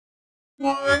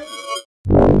Hey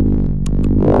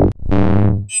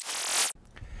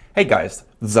guys,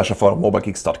 this is Sasha for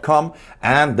MobileGeeks.com,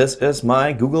 and this is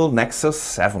my Google Nexus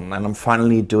 7, and I'm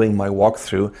finally doing my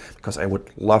walkthrough because I would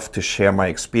love to share my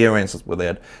experiences with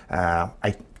it.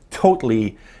 I'm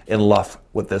totally in love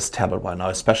with this tablet right now,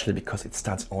 especially because it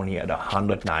starts only at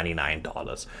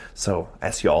 $199. So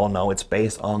as you all know, it's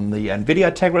based on the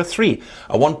NVIDIA Tegra 3,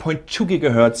 a 1.2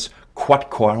 gigahertz quad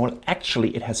core. Well,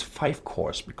 actually it has 5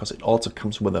 cores because it also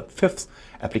comes with a 5th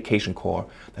application core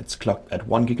that's clocked at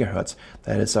 1 gigahertz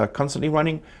that is constantly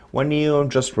running when you're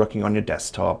just working on your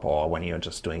desktop or when you're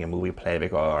just doing a movie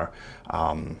playback or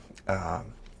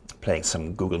playing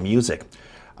some Google Music.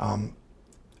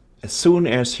 As soon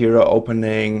as you're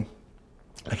opening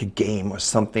like a game or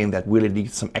something that really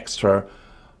needs some extra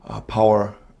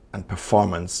power and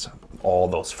performance, all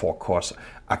those 4 cores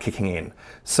are kicking in.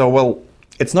 So, well,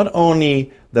 it's not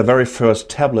only the very first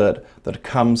tablet that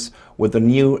comes with the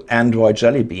new Android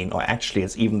Jelly Bean, or actually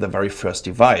it's even the very first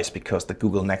device, because the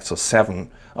Google Nexus 7,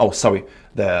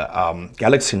 the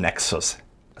Galaxy Nexus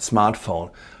smartphone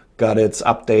got its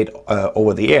update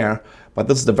over the air, but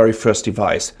this is the very first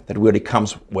device that really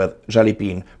comes with Jelly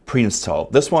Bean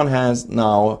pre-installed. This one has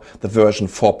now the version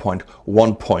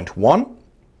 4.1.1.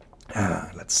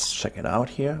 Let's check it out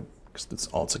here, because this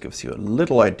also gives you a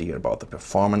little idea about the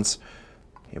performance.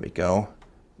 Here we go.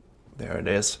 There it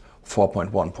is,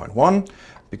 4.1.1,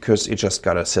 because it just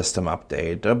got a system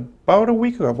update about a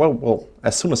week ago. Well,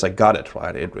 as soon as I got it,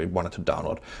 right, it wanted to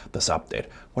download this update.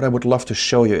 What I would love to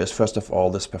show you is, first of all,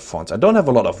 this performance. I don't have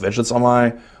a lot of widgets on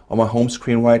my home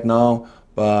screen right now,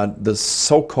 but this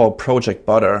so-called Project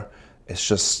Butter is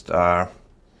just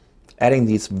adding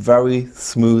these very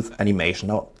smooth animation.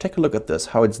 Now, take a look at this,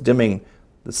 how it's dimming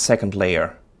the second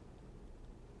layer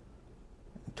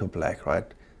to black, right?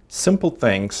 Simple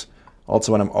things.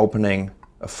 Also, when I'm opening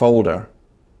a folder,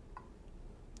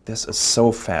 this is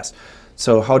so fast.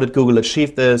 So how did Google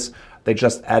achieve this? They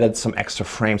just added some extra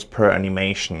frames per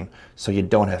animation, so you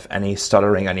don't have any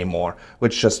stuttering anymore,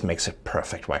 which just makes it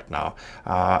perfect right now.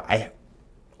 I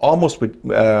almost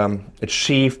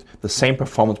achieved the same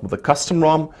performance with the custom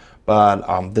ROM,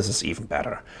 but this is even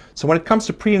better. So when it comes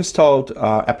to pre-installed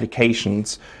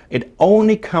applications, it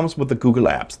only comes with the Google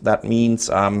apps. That means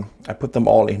I put them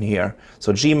all in here.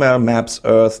 So Gmail, Maps,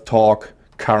 Earth, Talk,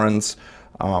 Currents,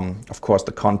 of course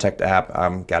the Contact app,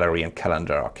 Gallery and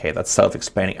Calendar. Okay, that's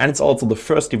self-explaining. And it's also the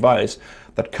first device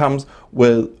that comes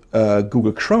with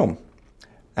Google Chrome.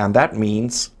 And that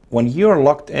means when you're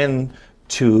logged in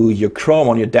to your Chrome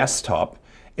on your desktop,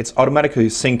 it's automatically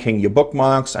syncing your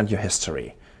bookmarks and your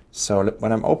history. So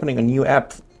when I'm opening a new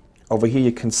app, over here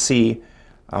you can see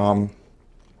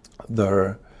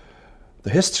the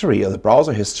history, or the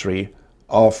browser history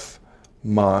of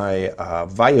my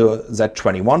Vaio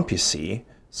Z21 PC.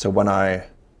 So when I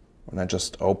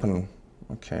just open,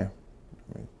 okay,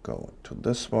 let me go to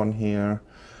this one here.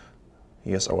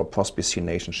 Here's our PostPC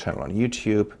Nation channel on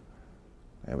YouTube.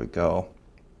 There we go.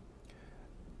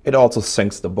 It also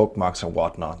syncs the bookmarks and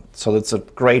whatnot. So it's a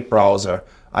great browser.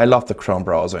 I love the Chrome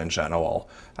browser in general,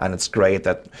 and it's great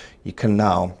that you can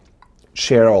now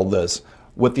share all this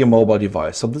with your mobile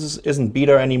device. So this isn't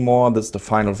beta anymore, this is the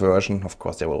final version. Of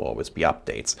course, there will always be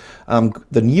updates.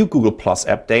 The new Google Plus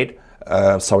update,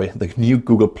 the new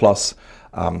Google Plus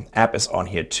app is on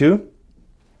here too.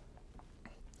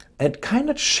 It kind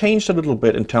of changed a little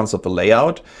bit in terms of the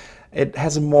layout. It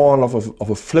has more of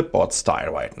a flipboard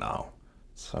style right now.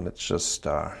 So let's just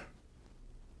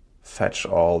fetch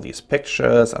all these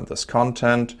pictures and this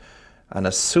content, and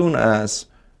as soon as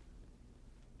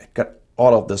it got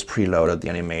all of this preloaded, the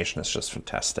animation is just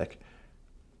fantastic.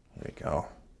 Here we go.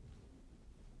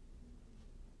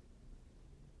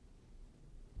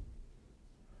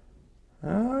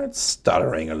 It's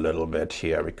stuttering a little bit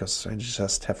here because I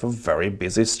just have a very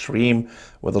busy stream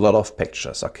with a lot of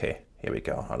pictures. Okay, here we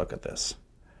go. Now look at this.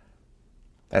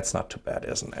 That's not too bad,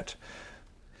 isn't it?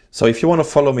 So if you want to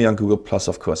follow me on Google+,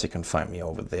 of course, you can find me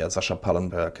over there, Sascha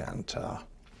Pallenberg, and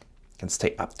can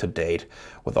stay up to date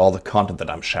with all the content that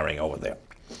I'm sharing over there.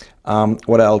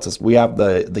 What else is, we have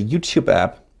the YouTube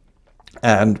app,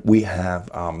 and we have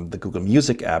the Google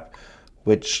Music app,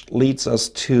 which leads us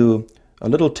to a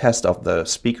little test of the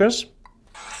speakers.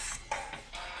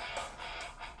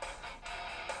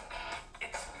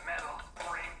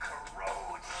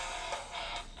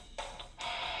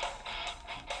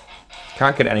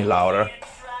 Can't get any louder.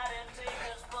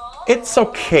 It's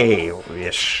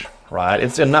okay-ish, right?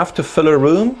 It's enough to fill a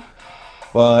room,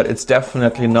 but it's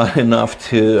definitely not enough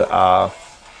to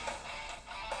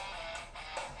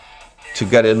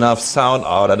get enough sound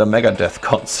out at a Megadeth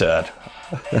concert.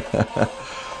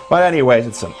 But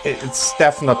anyways, it's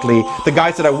definitely, the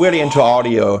guys that are really into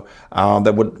audio,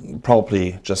 that would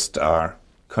probably just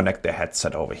connect their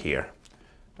headset over here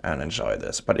and enjoy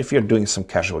this. But if you're doing some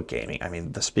casual gaming, I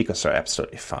mean, the speakers are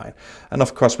absolutely fine. And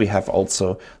of course, we have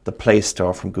also the Play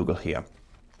Store from Google here.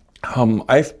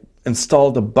 I've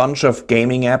installed a bunch of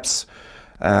gaming apps,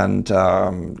 and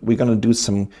we're going to do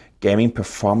some gaming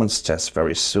performance tests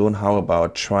very soon. How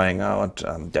about trying out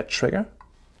Dead Trigger?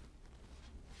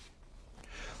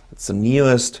 It's the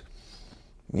newest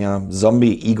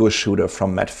zombie ego shooter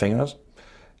from Matt Fingers.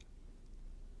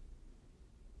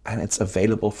 And it's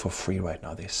available for free right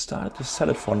now. They started to sell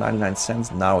it for 99 cents.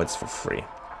 Now it's for free.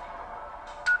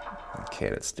 Okay,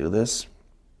 let's do this.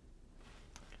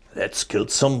 Let's kill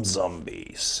some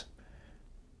zombies.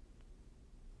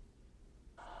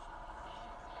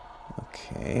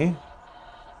 Okay.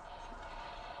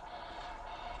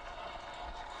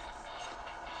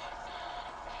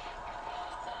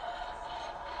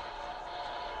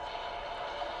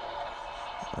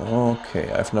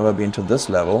 Okay, I've never been to this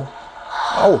level.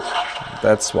 Oh,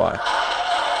 that's why.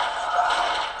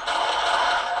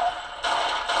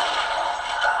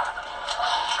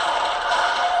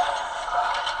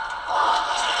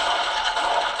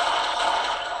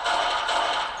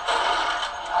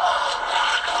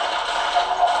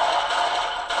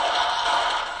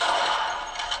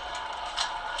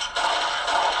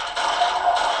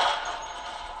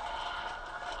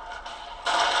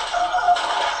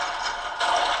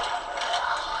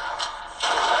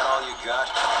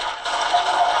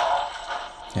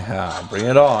 Yeah, bring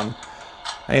it on.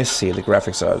 I see, the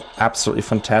graphics are absolutely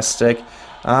fantastic.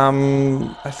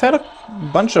 I've had a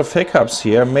bunch of hiccups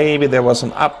here. Maybe there was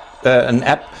an app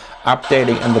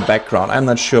updating in the background. I'm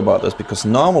not sure about this, because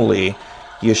normally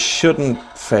you shouldn't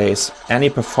face any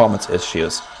performance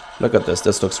issues. Look at this.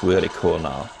 This looks really cool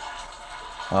now.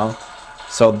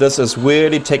 So this is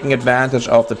really taking advantage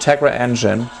of the Tegra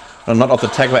engine. No, not of the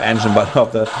Tegra engine, but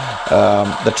of the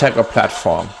Tegra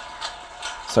platform.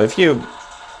 So if you're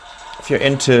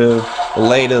into the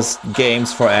latest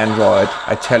games for Android,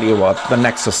 I tell you what, the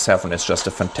Nexus 7 is just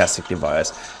a fantastic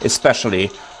device, especially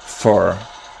for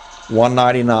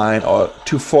 $199 or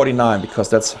 $249, because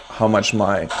that's how much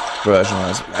my version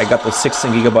is. I got the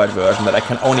 16 GB version that I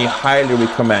can only highly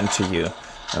recommend to you,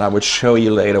 and I will show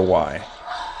you later why.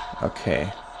 Okay,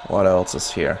 what else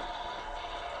is here?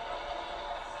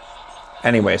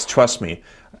 Anyways, trust me,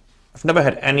 I've never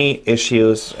had any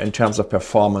issues in terms of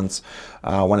performance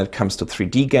when it comes to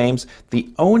 3D games. The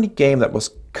only game that was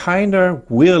kind of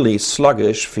really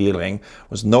sluggish feeling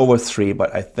was Nova 3,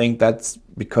 but I think that's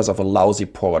because of a lousy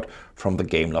port from the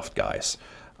Gameloft guys.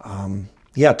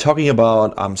 Yeah, talking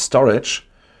about storage,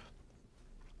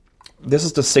 this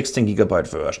is the 16 GB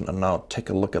version, and now take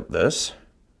a look at this.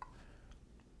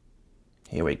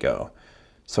 Here we go.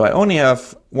 So I only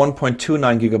have 1.29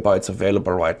 gigabytes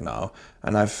available right now,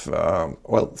 and I've,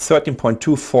 well,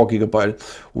 13.24 gigabytes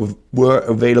were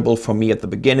available for me at the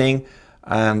beginning,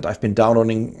 and I've been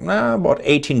downloading about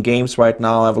 18 games right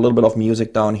now. I have a little bit of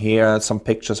music down here, some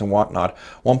pictures and whatnot.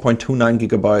 1.29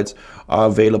 gigabytes are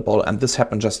available, and this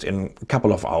happened just in a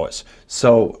couple of hours.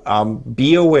 So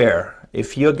be aware,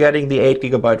 if you're getting the 8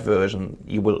 gigabyte version,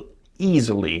 you will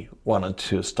easily run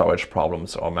into storage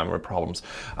problems or memory problems,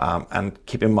 and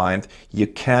keep in mind you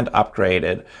can't upgrade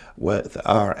it with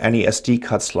any SD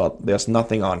card slot. There's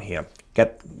nothing on here.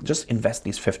 Just invest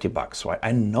these $50, right?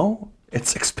 I know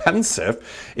it's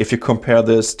expensive if you compare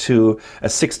this to a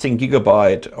 16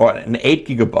 gigabyte or an 8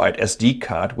 gigabyte SD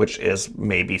card, which is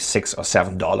maybe $6 or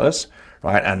 $7,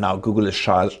 right? And now Google is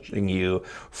charging you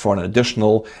for an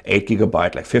additional 8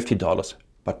 gigabyte like $50.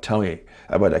 But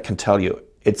I can tell you,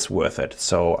 it's worth it.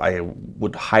 So I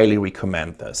would highly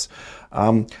recommend this.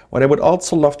 What I would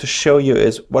also love to show you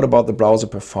is, what about the browser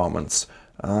performance?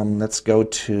 Let's go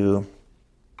to,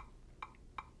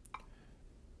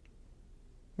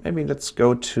 let's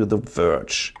go to The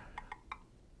Verge.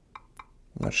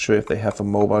 I'm not sure if they have a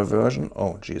mobile version.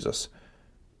 Oh, Jesus.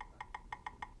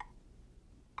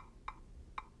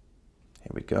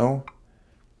 Here we go.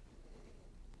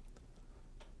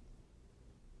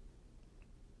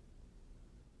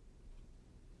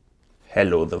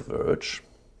 Hello, The Verge.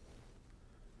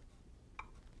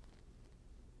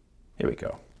 Here we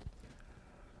go.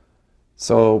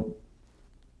 So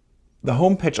the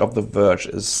homepage of The Verge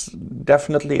is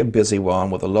definitely a busy one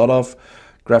with a lot of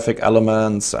graphic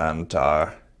elements, and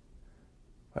but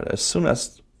as soon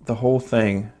as the whole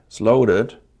thing is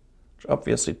loaded, which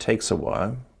obviously takes a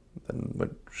while, then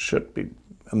it should be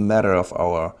a matter of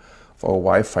our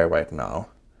Wi-Fi right now,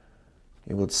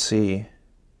 you will see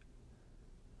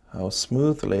how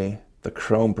smoothly the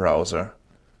Chrome browser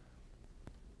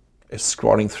is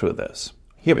scrolling through this.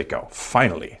 Here we go,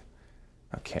 finally.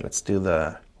 Okay, let's do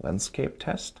the landscape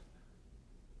test.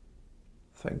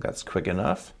 I think that's quick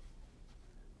enough.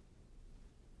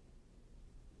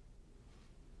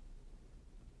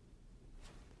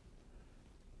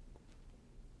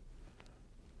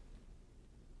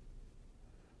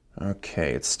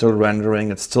 Okay, it's still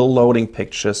rendering, it's still loading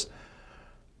pictures.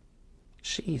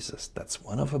 Jesus, that's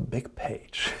one of a big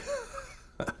page.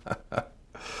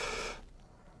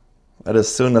 And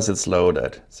as soon as it's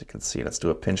loaded, as you can see, let's do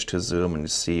a pinch to zoom and you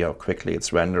see how quickly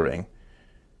it's rendering.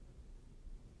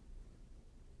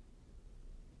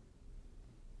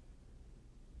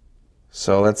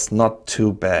 So that's not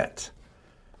too bad.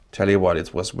 Tell you what,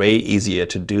 it was way easier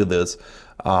to do this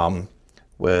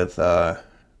with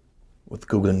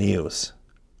Google News.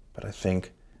 But I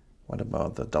think, what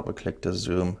about the double click to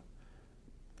zoom?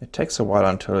 It takes a while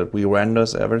until it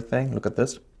re-renders everything. Look at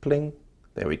this, bling,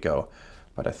 there we go.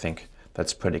 But I think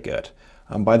that's pretty good.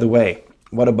 By the way,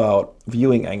 what about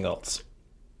viewing angles?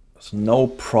 There's no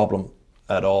problem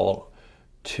at all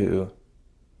to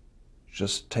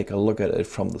just take a look at it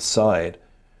from the side.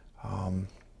 The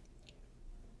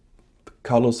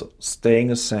colors are staying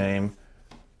the same.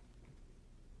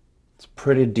 It's a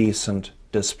pretty decent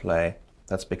display.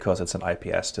 That's because it's an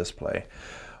IPS display.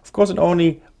 Of course, it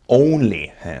only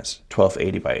has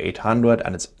 1280 by 800,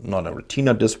 and it's not a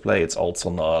Retina display. It's also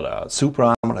not a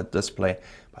Super AMOLED display,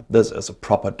 but this is a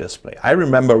proper display. I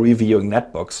remember reviewing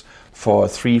netbooks for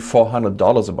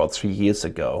 $300-400 about 3 years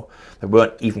ago. They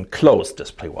weren't even close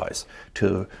display-wise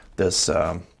to this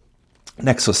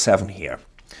Nexus 7 here.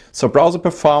 So browser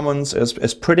performance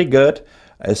is pretty good,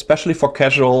 especially for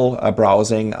casual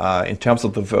browsing. In terms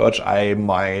of the Verge, I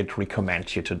might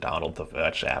recommend you to download the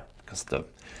Verge app because the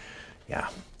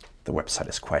website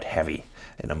is quite heavy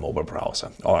in a mobile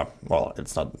browser. Or, well,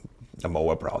 it's not a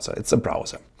mobile browser, it's a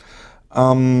browser.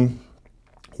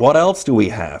 What else do we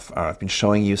have? I've been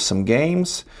showing you some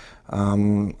games.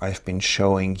 I've been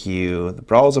showing you the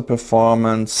browser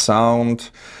performance, sound,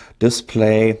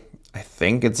 display. I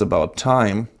think it's about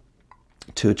time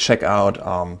to check out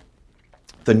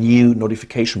the new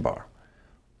notification bar.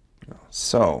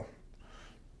 So,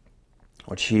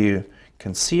 what you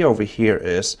can see over here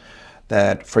is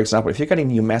that, for example, if you're getting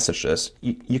new messages,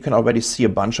 you can already see a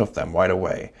bunch of them right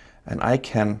away. And I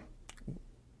can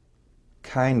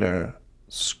kind of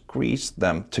squeeze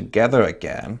them together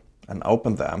again and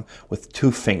open them with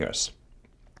 2 fingers.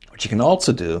 What you can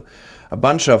also do, a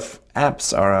bunch of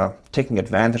apps are taking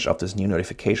advantage of this new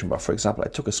notification bar. For example, I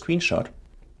took a screenshot,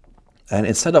 and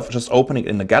instead of just opening it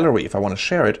in the gallery, if I want to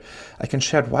share it, I can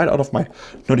share it right out of my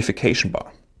notification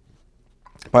bar.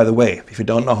 By the way, if you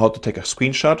don't know how to take a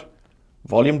screenshot,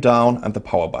 volume down and the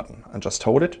power button, and just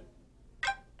hold it,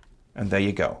 and there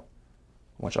you go.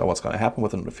 Watch out what's going to happen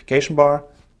with the notification bar.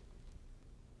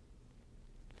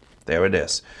 There it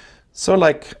is. So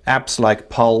like apps like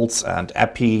Pulse and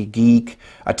Appy Geek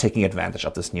are taking advantage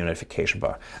of this new notification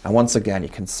bar. And once again, you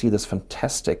can see this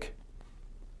fantastic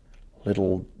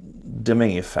little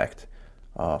dimming effect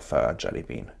of Jelly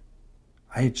Bean.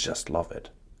 I just love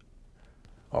it.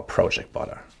 Or Project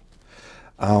Butter.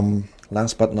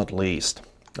 Last but not least,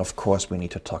 of course, we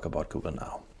need to talk about Google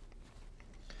Now.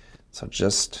 So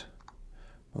just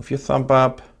move your thumb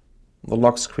up on the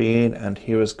lock screen, and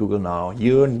here is Google Now,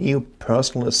 your new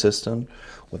personal assistant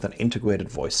with an integrated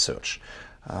voice search.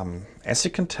 As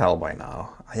you can tell by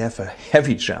now, I have a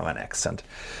heavy German accent,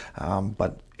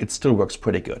 but it still works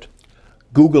pretty good.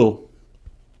 Google.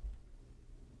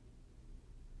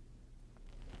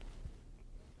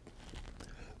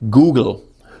 Google.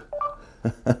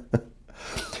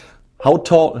 How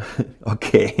tall?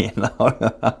 Okay.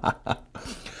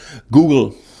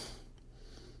 Google.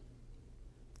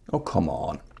 Oh, come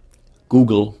on.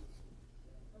 Google.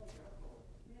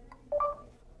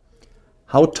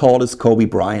 How tall is Kobe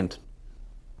Bryant?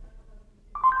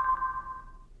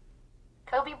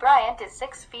 Kobe Bryant is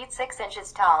 6 feet 6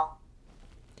 inches tall.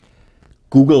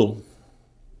 Google.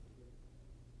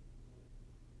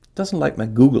 Doesn't like my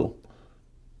Google.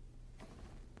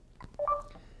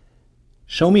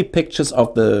 Show me pictures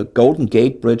of the Golden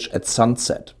Gate Bridge at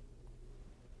sunset.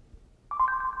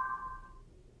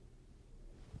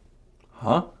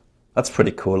 Huh? That's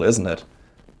pretty cool, isn't it?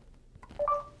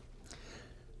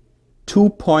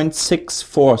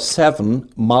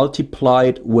 2.647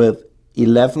 multiplied with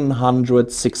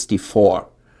 1164.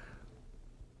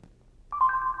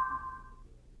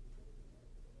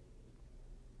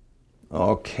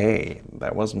 Okay,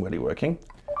 that wasn't really working.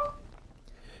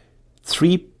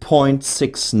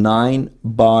 3.69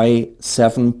 by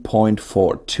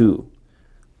 7.42.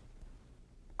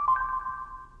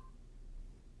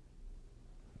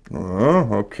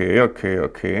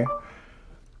 Okay.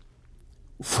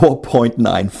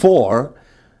 4.94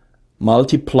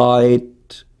 multiplied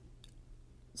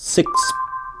 6.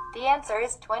 The answer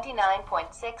is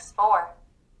 29.64.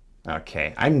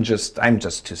 Okay, I'm just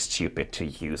too stupid to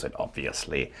use it,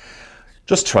 obviously.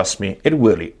 Just trust me, it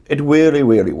really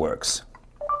works.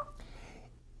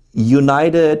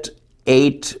 United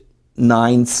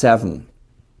 897.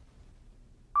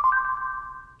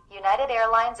 United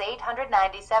Airlines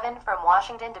 897 from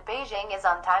Washington to Beijing is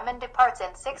on time and departs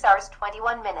in 6 hours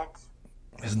 21 minutes.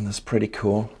 Isn't this pretty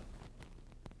cool?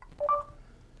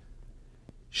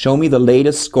 Show me the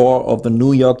latest score of the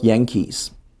New York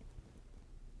Yankees.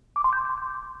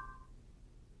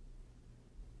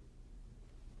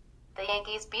 The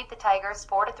Yankees beat the Tigers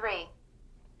 4-3.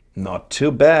 Not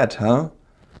too bad, huh?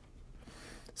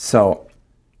 So,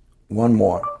 one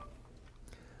more.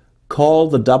 Call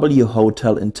the W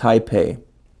Hotel in Taipei.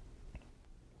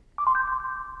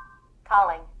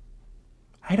 Calling.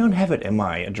 I don't have it in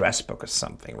my address book or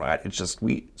something, right? It's just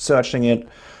we searching it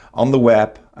on the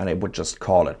web and it would just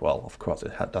call it. Well, of course,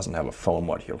 it doesn't have a phone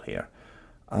module here.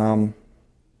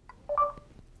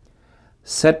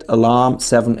 Set alarm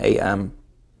 7 a.m.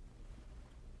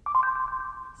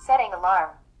 Setting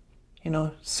alarm. You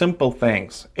know, simple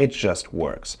things. It just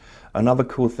works. Another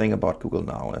cool thing about Google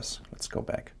Now is, let's go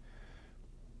back.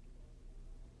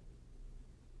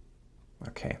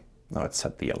 Okay, now it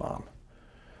set the alarm.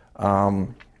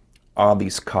 Are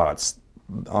these cards.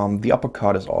 The upper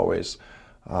card is always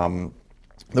the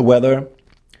weather,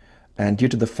 and due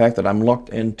to the fact that I'm logged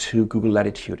into Google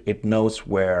Latitude, it knows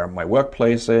where my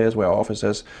workplace is, where our office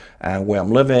is, and where I'm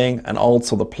living, and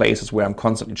also the places where I'm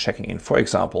constantly checking in. For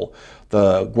example,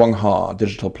 the Guangha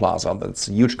Digital Plaza, that's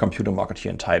a huge computer market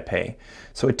here in Taipei.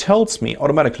 So it tells me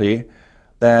automatically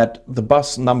that the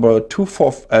bus number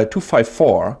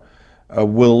 254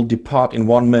 will depart in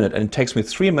 1 minute, and it takes me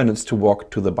 3 minutes to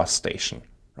walk to the bus station,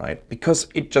 right? Because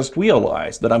it just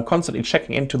realized that I'm constantly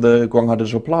checking into the Guangha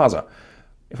Digital Plaza.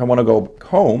 If I want to go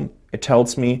home, it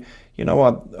tells me, you know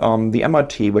what, the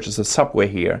MRT, which is a subway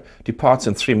here, departs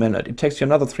in 3 minutes. It takes you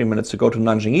another 3 minutes to go to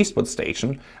Nanjing Eastwood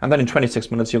Station, and then in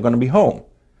 26 minutes you're going to be home.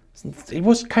 It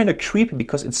was kind of creepy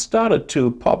because it started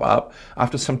to pop up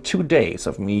after some 2 days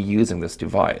of me using this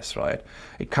device, right?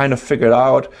 It kind of figured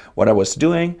out what I was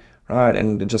doing, right,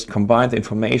 and it just combined the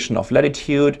information of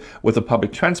latitude with the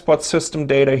public transport system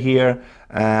data here,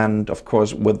 and of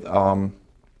course with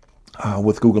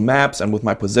Google Maps and with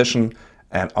my position,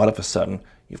 and all of a sudden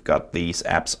you've got these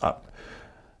apps up.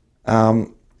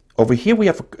 Over here we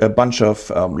have a bunch of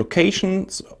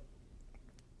locations.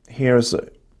 Here's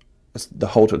the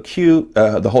Hotel Q,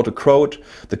 the Hotel Croat.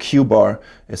 The Q bar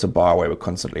is a bar where we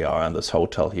constantly are in this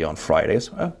hotel here on Fridays.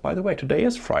 By the way, today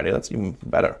is Friday, that's even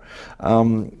better.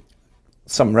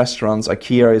 Some restaurants,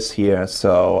 IKEA is here,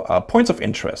 so points of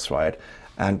interest, right?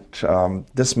 And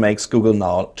this makes Google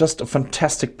Now just a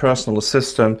fantastic personal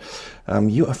assistant.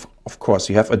 You have, of course,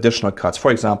 you have additional cards.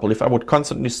 For example, if I would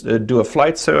constantly do a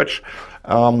flight search,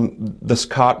 this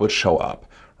card would show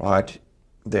up, right?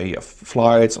 There you have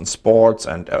flights and sports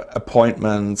and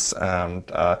appointments, and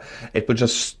it would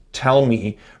just tell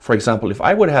me, for example, if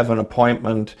I would have an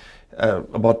appointment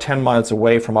about 10 miles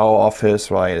away from our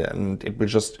office, right, and it would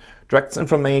just drag this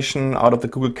information out of the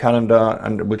Google Calendar,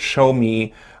 and it would show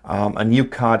me a new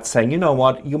card saying, you know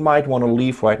what, you might want to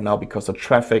leave right now because the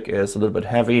traffic is a little bit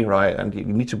heavy, right, and you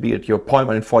need to be at your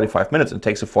appointment in 45 minutes. It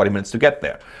takes you 40 minutes to get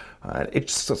there.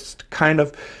 It's just kind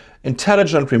of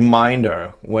intelligent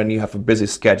reminder when you have a busy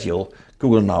schedule.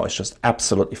 Google Now is just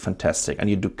absolutely fantastic, and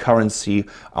you do currency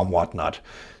and whatnot.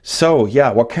 So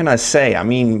yeah, what can I say? I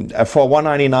mean, for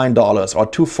 $199 or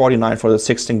 $249 for the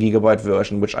 16GB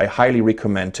version, which I highly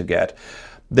recommend to get,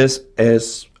 this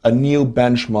is a new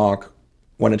benchmark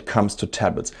when it comes to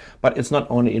tablets. But it's not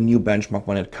only a new benchmark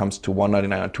when it comes to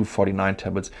 $199 and $249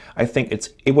 tablets. I think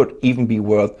it would even be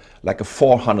worth like a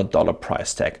 $400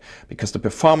 price tag, because the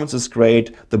performance is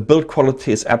great, the build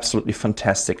quality is absolutely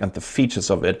fantastic, and the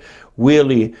features of it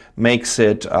really makes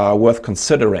it worth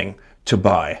considering to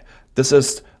buy. This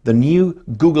is the new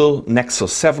Google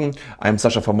Nexus 7. I'm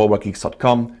Sasha from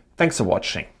MobileGeeks.com. Thanks for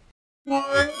watching.